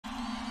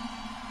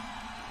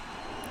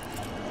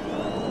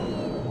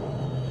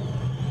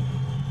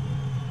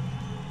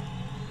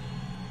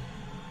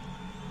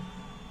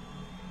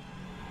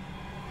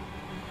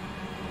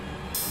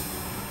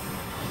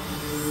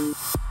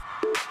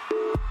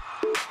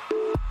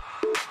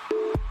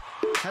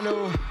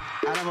الو،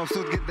 انا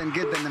مبسوط جدا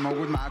جدا اني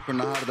موجود معاكم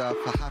النهارده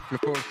في حفل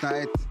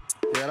فورتنايت.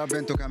 يا رب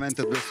انتوا كمان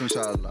تتبسطوا ان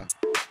شاء الله.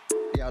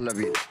 يلا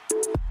بينا.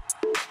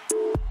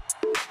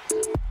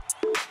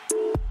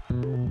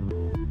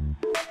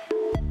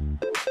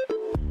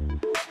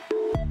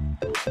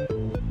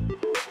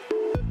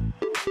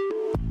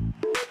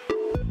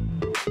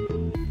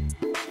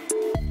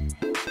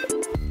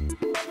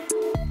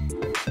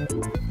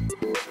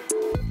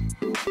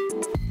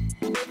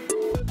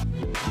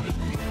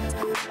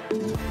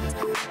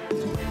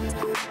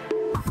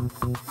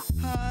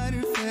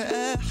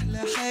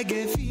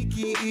 حاجة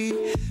فيكي ايه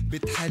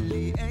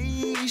بتحلي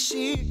اي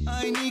شيء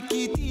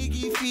عينيكي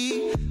تيجي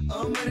فيه،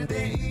 قمر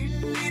ده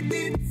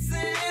اللي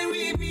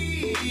تتساوي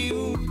بيه.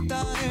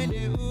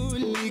 وتعالي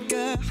اقولك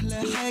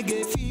احلى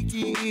حاجة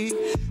فيكي ايه،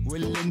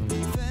 ولا انت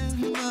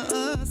فاهمة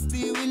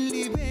قصدي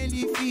واللي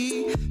بالي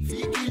فيه.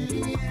 فيكي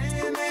اللي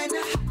ياما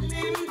انا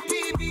حلمت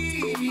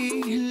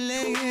بيه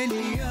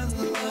الليالي،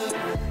 يلا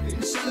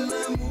ان شاء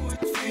الله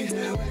اموت في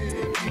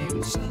هواكي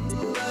ان شاء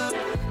الله.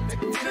 ده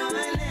كتير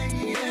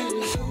عليا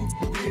الحب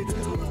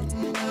ده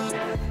والله،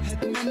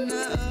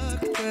 هتمنى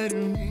اكتر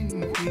من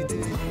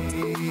كده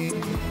ليه.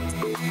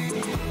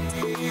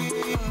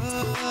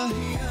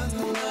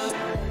 يلا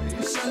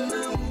ان شاء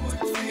الله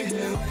اموت في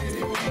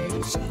هواكي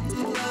ان شاء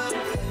الله.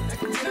 ده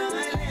كتير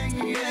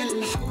عليا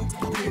الحب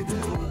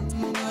ده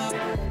والله،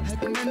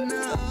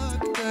 هتمنى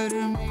اكتر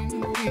من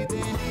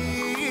كده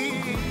ليه.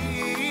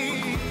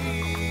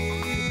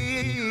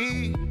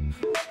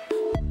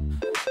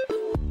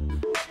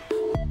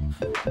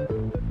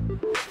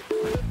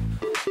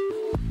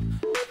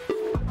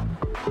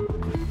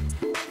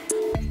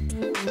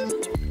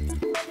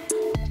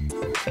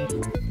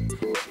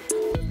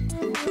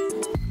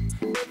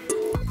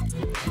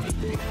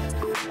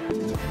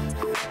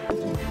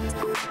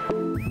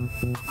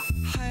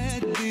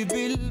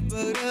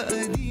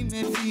 بالبراءة دي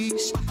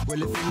مفيش،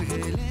 ولا في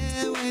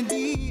الغلاوة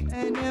دي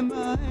أنا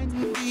ما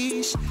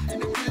عنديش.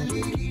 أنا كل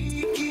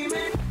ليكي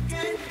ما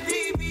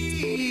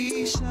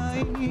تكدبيش،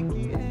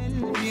 عينيكي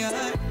قلبي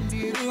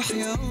عقلي روحي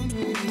يا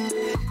عمري،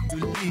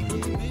 دول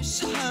ليكي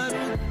مش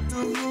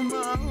هردهم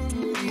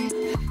عمري.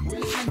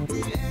 ولحد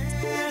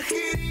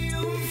آخر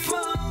يوم في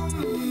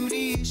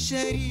عمري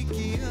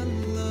شريكي،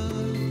 يلا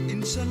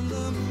إن شاء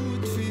الله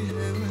أموت في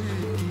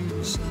هواكي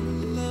إن شاء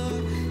الله.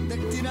 ده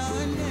كتير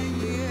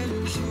عليا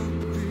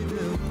الحب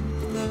ده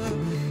والله،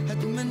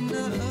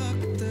 هتمنى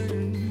أكتر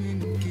من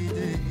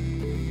كده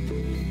ليه.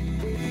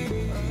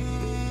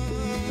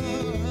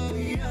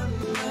 يلا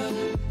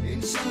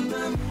إن شاء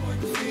الله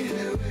أموت في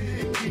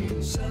هواكي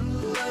إن شاء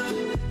الله.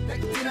 ده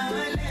كتير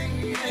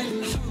عليا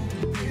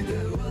الحب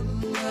ده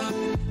والله،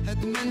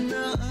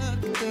 هتمنى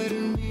أكتر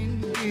من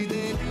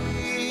كده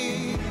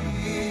ليه.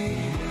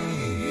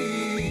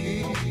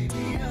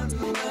 يلا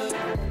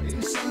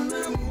إن شاء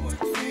الله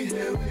أموت في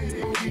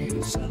هواكي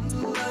إن شاء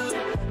الله.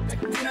 ده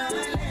كتير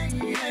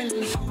عليا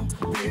الحب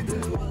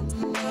ده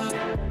والله،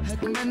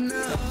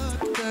 هتمنى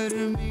أكتر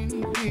من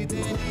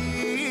كده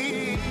ليه.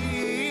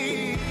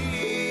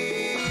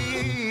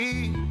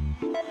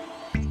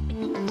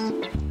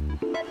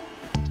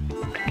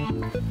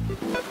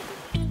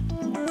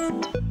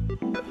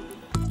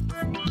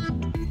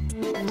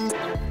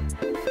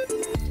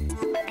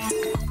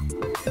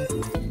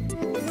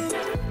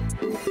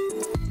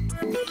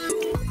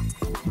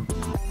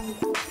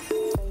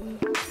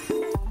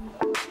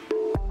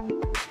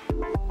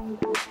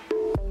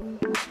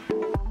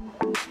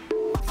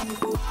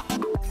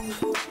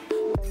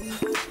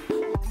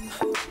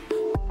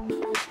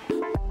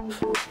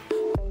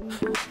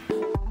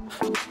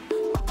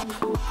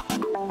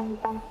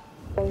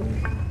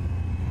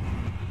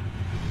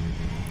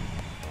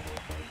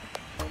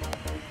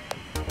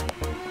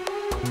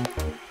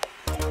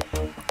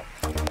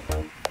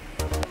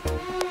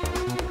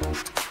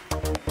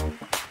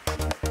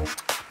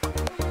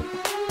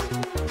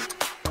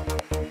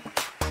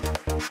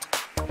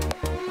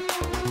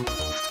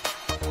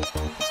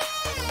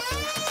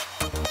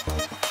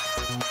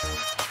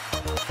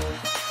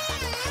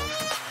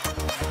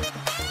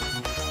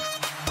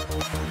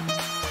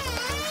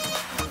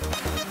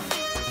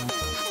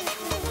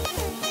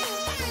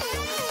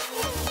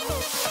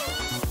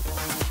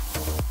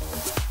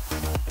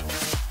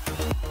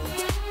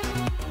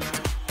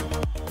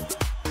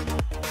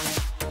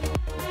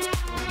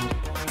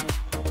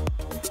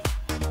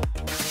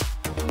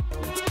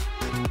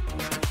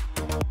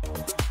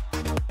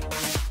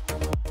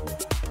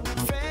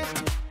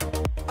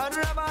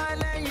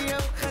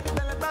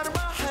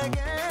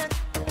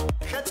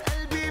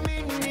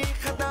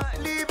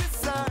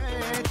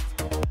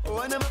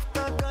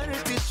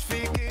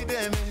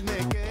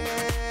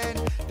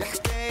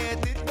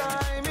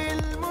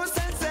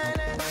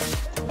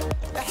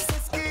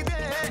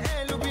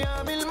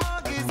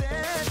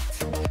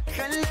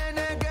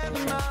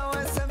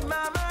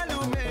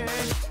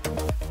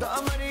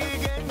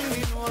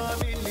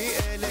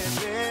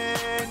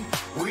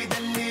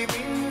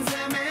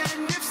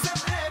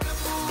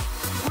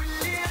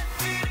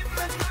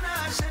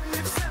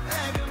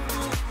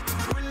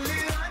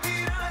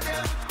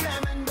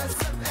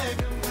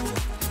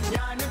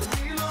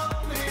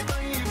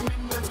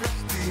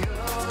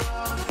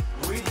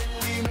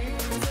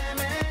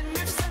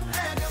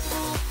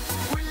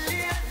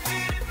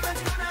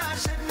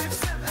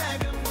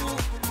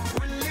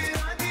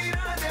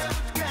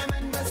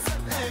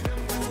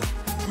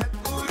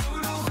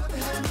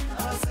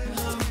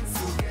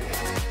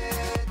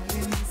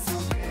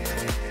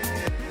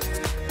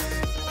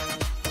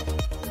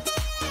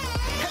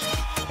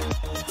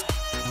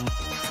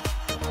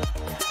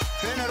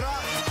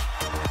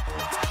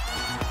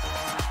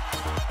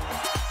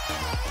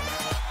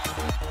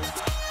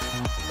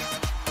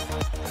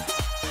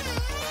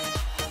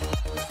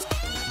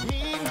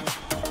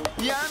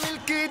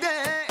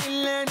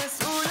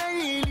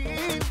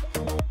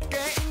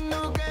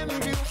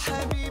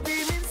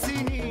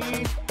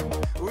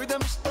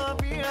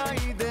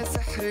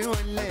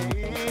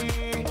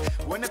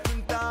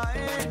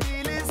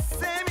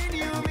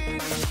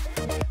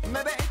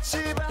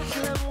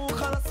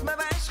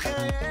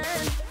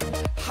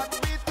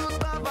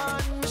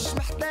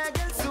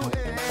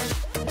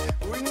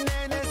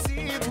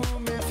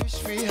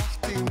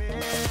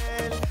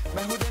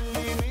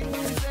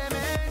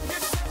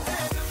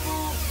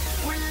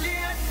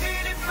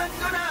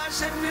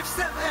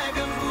 نفسي ابقى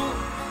جنبه،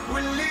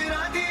 واللي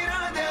راضي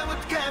راضي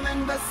اموت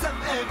كمان بس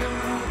ابقى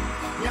جنبه.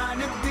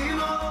 يعني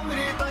اديله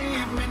عمري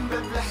طيب من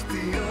باب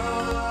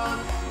الاحتياط،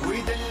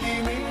 وده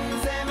اللي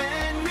من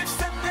زمان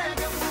نفسي ابقى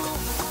جنبه.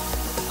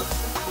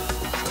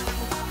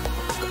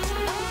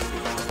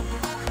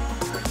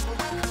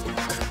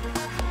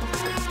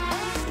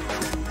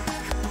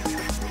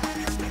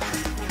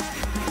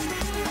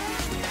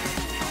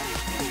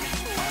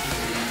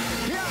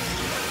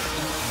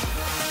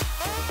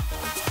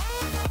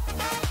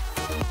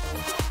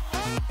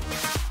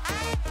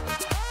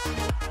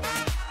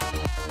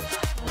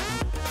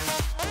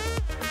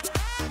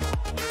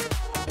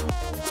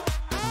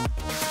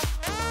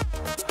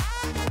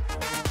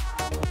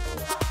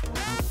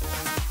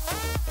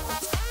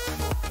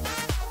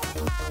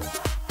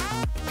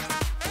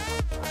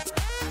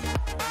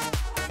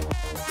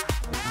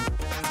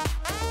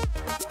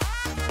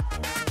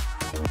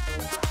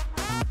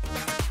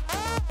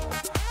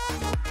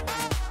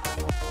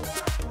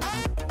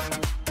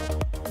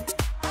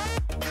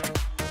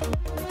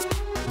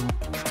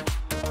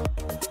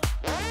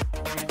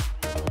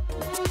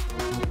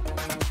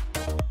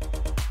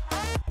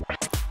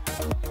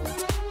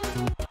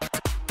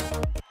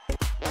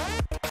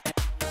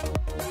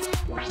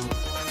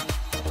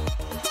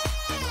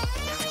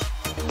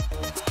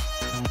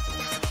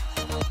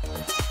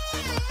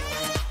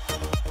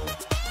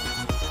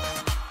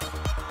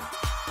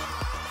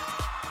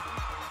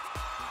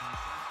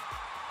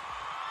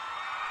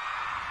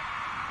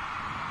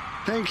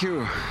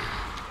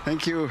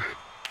 ثانك يو.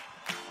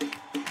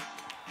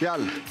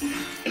 يلا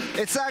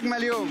اتس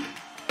اجمل يوم.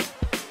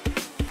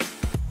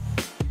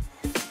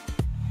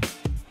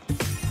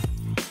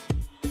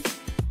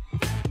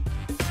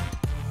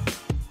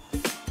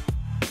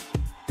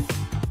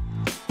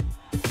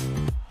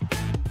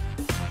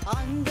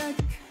 عندك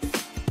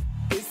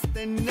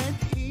استنى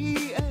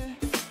دقيقة،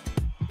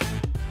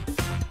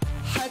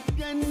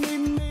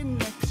 هتجنن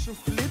منك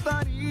شوف لي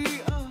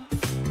طريقة،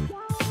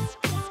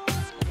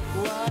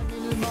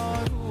 واعمل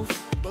معروف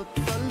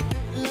بطل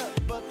تقلق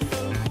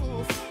بطل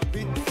خوف،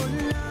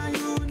 بتقول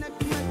عيونك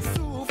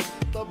مكسوف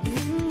طب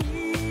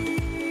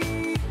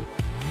مني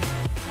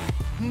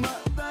ما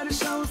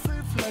اقدرش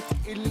اوصف لك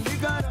اللي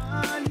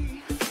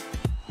جرالي،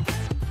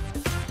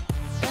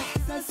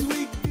 احساس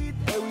وجديد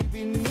قوي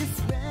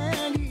بالنسبة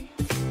لي.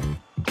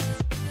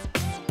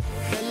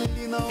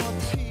 خلينا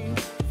واضحين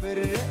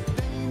فرق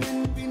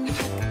دايما بين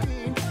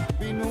حاجتين،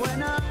 بين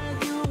وانا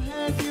عادي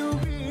وهادي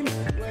وبين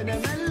وانا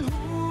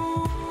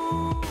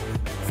ملهوف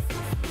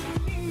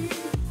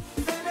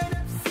ده انا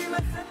نفسي ما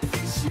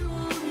خدتش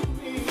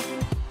يومين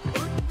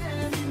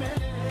قدامي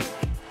ملاك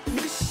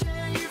مش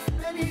شايف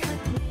بني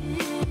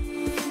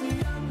ادمين.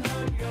 يا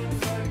نهار يا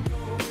نهار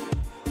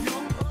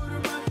يوم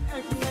قربك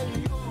اجمل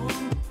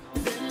يوم،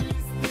 ده اللي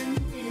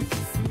استنيت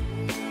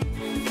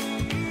سنين.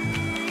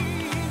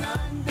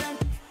 عندك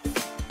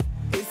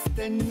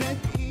استنى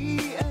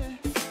دقيقة،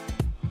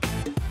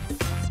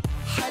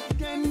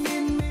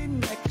 هتجنن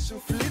منك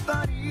شوف لي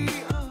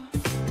طريقة،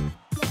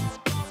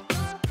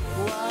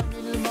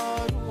 واعمل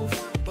معروف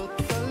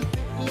بطل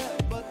تقلق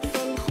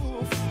بطل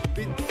خوف،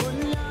 بتقول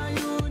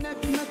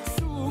عيونك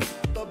مكسوف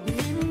طب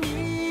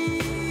مني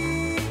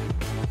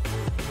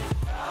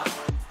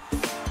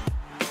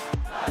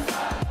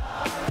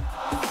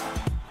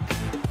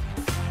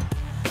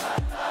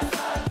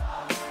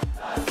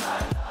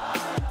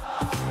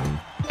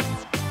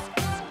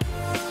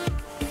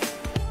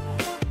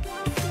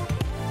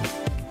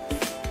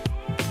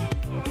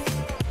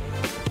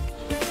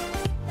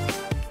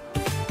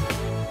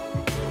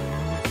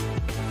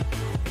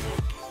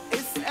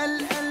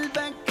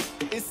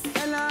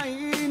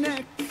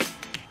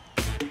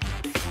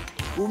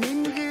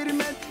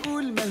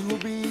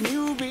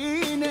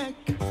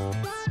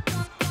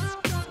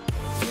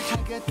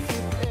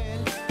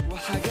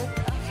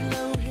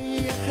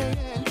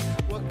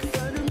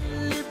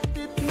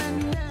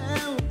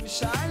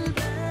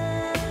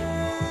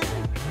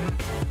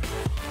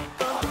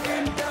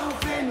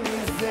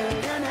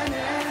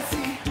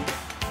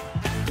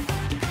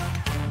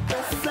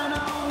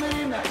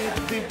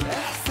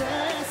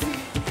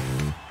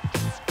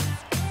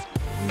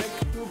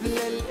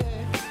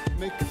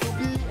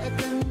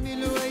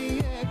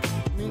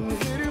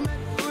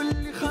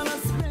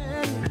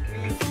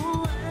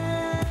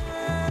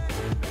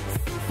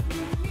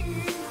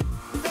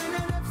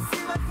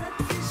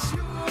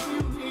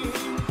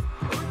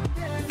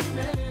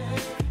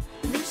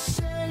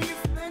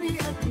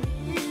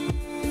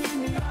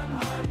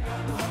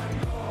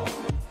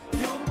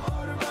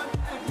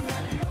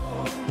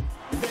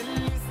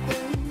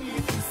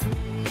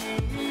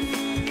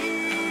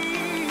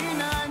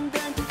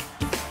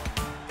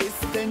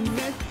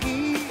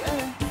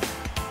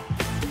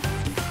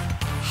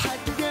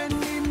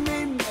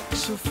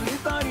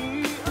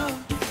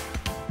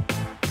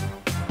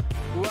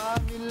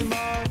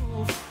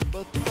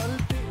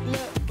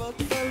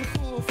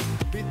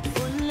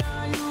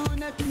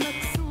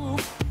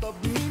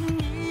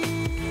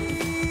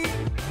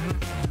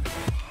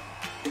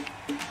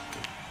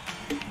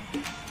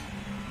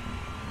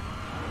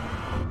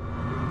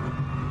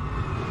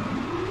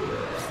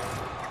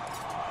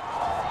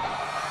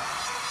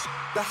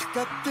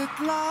ضحكة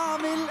بتطلع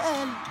من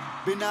القلب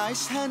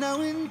بنعيشها انا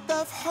وانت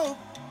في حب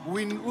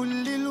ونقول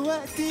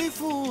للوقت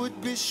يفوت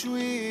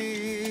بشويش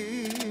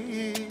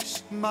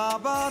مع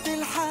بعض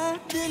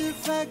لحد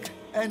الفجر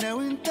انا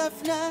وانت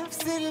في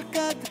نفس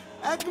الكادر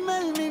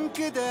اجمل من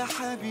كده يا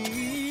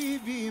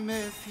حبيبي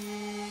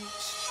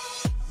مفيش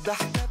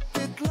ضحكة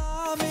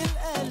بتطلع من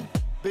القلب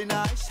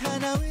بنعيشها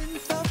انا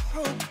وانت في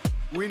حب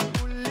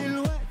ونقول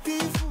للوقت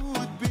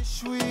يفوت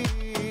بشويش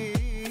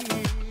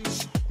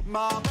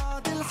مع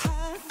بعض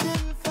لحد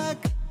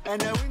الفجر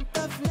انا وانت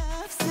في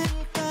نفس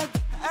الكادر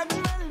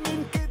اجمل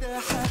من كده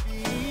يا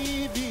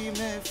حبيبي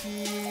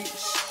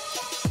مفيش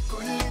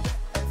كل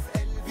دقة في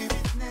قلبي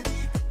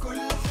بتناديك كل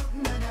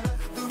حضن انا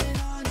باخده من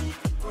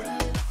عينيك كل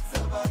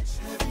لحظة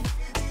بعيشها بين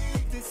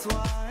ايديك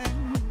تسوى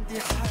عندي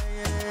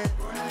حياة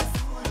كل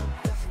صورة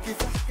بتحكي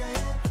في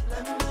حكايات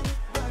لما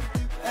نكبر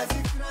تبقى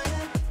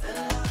ذكريات اللي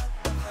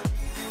عدى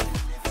حبيبي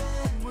واللي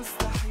فات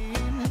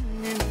مستحيل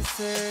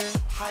ننساه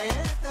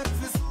حياتك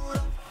في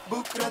صورة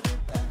بكرة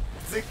تبقى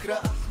ذكرى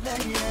أحلى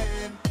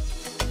أيام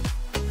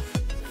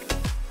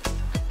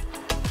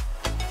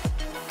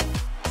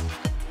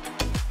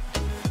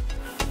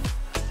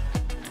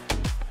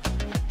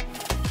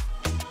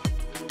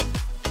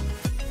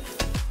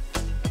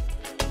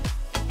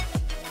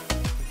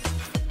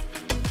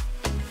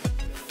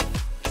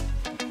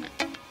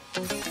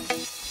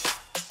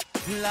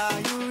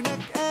لعيونك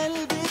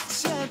قلبي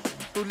اتشد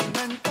طول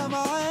ما انت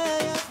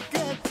معايا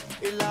بجد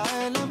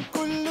العالم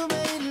كله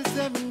ما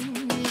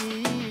يلزمنيش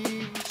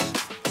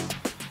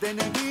ده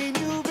انا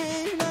بيني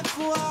وبينك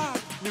وعد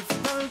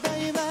نفضل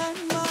دايما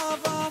مع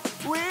بعض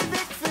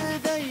وايدك في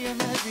ايديا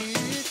ما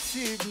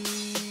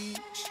بتسيبنيش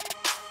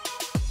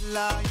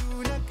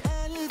لعيونك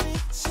قلبي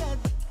اتشد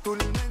طول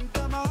ما انت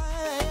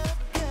معايا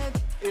بجد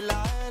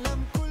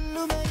العالم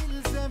كله ما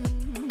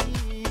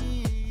يلزمنيش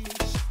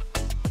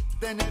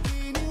ده انا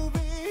بيني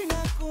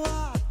وبينك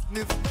وعد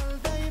نفضل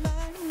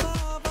دايما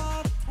مع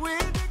بعض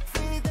وايدك في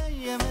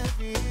ايديا ما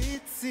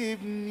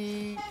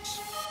بتسيبنيش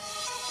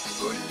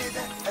كل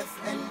دقة في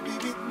قلبي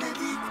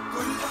بتناديك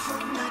كل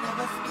حضن انا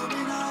باخده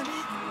من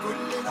عليك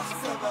كل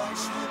لحظة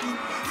بعيشها بين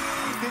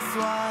ايديك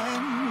تسوى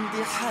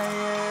عندي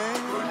حياة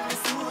كل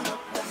صورة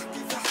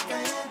بتحكي في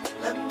حكايات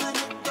لما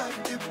نكبر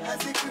تبقى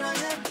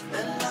ذكريات ده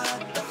اللي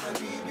عدى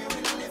حبيبي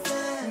واللي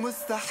فات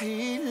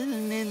مستحيل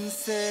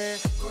ننساه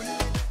كل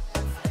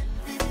دقة في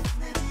قلبي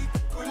بتناديك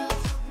كل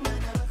حضن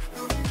انا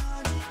باخده من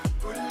عليك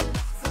كل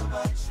لحظة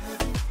بعيشها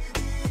بين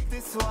ايديك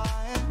تسوى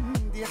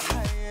عندي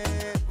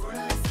حياة كل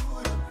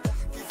صورة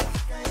بتحكي في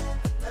حكايات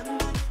لما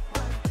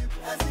نكبر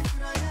تبقى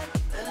ذكريات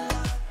ده اللي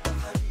عدى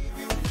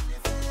حبيبي واللي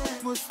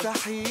فات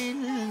مستحيل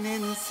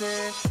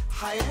ننساه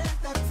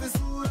حياتك في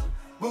صورة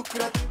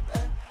بكرة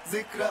تبقى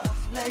ذكرى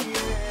أحلى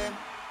أيام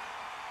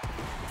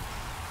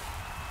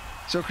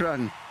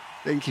شكرا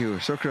ثانك يو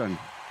شكرا.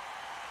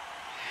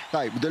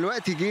 طيب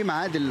دلوقتي جه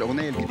ميعاد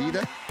الاغنيه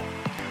الجديده،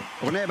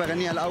 اغنيه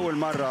بغنيها لاول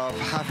مره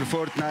في حفل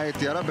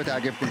فورتنايت، يا رب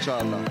تعجبكم ان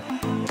شاء الله.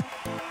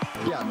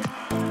 يلا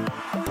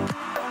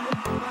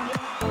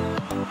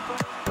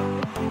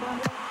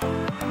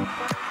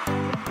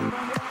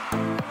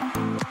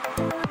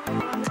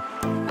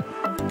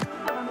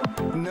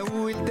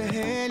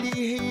نولتها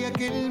لي هي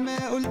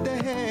كلمة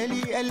قلتها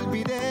لي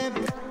قلبي داب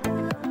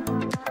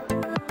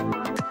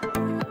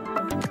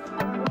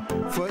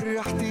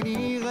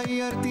فرحتني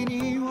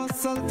غيرتني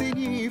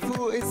وصلتني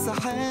فوق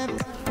السحاب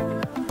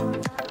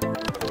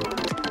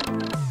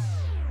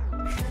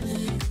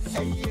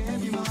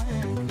أيامي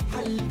معاك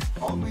حل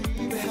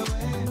عمري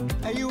بهواك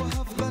أيوة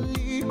هفضل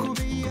ليك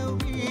وبيا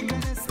وبيك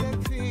أنا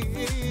استكفيت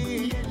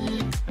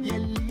يلي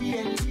يلي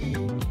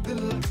يلي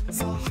ضلك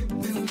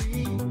صاحب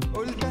ضلي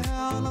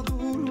قلتها على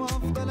طول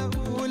وأفضل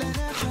أقول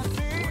أنا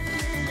حبيت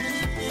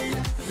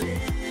ليلة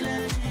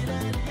ليلة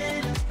ليلة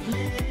ليلة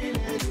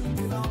ليلة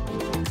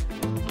العمر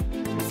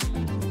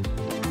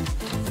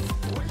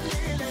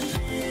والليلة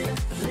ليلة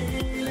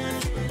ليلة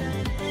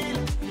ليلة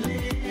ليلة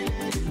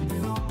ليلة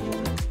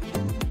العمر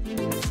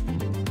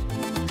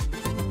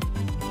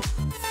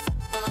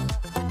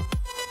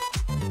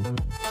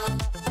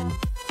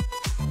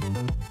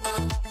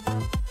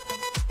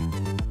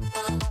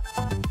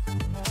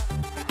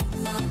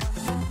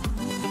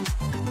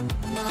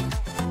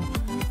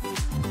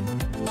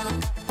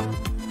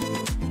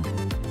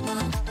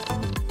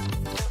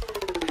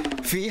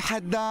في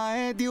حد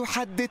عادي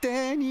وحد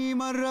تاني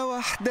مرة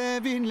واحدة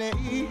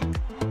بنلاقيه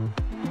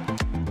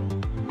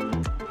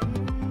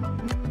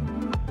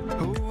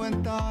هو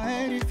انت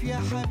عارف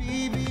يا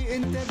حبيبي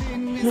انت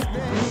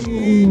بالنسبة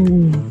لي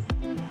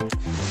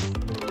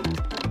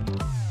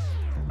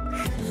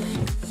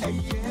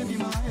ايامي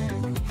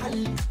معاك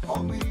حل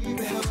عمري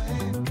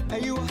بهواك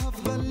ايوه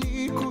هفضل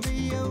ليك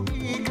وبيا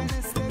وبيك انا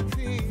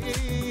استكفيت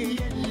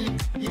يلي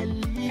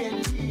يلي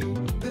يلي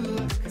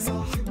ضلك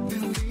صاحب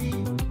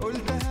ضلي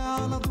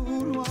قلتها على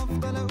طول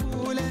وافضل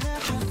اقول انا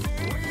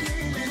حبيت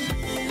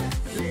ليلة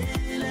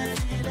ليلة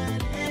ليلة ليلة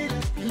ليلة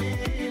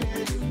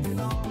ليلة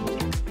العمر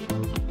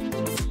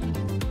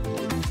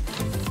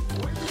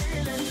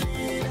والليلة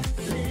ليلة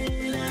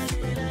ليلة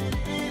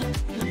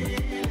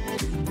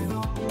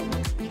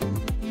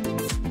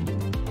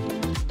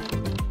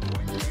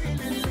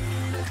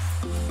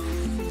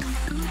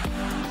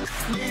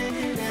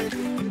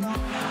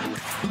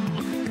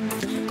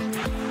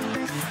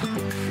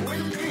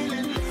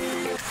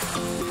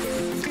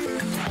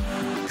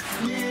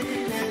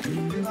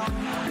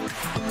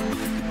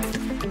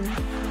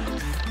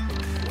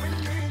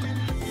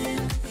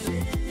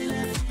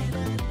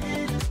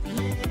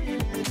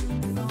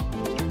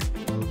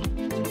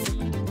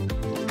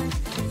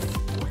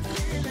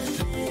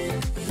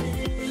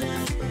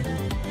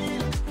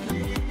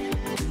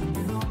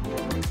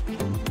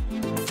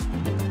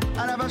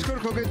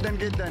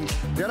جدا.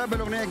 يا رب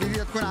الاغنيه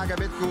الجديده تكون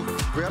عجبتكم،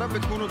 ويا رب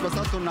تكونوا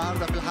اتبسطتوا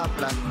النهارده في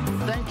الحفله.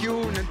 ثانك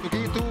يو ان انتوا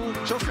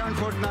جيتوا. شكرا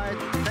فورتنايت.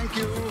 ثانك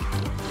يو.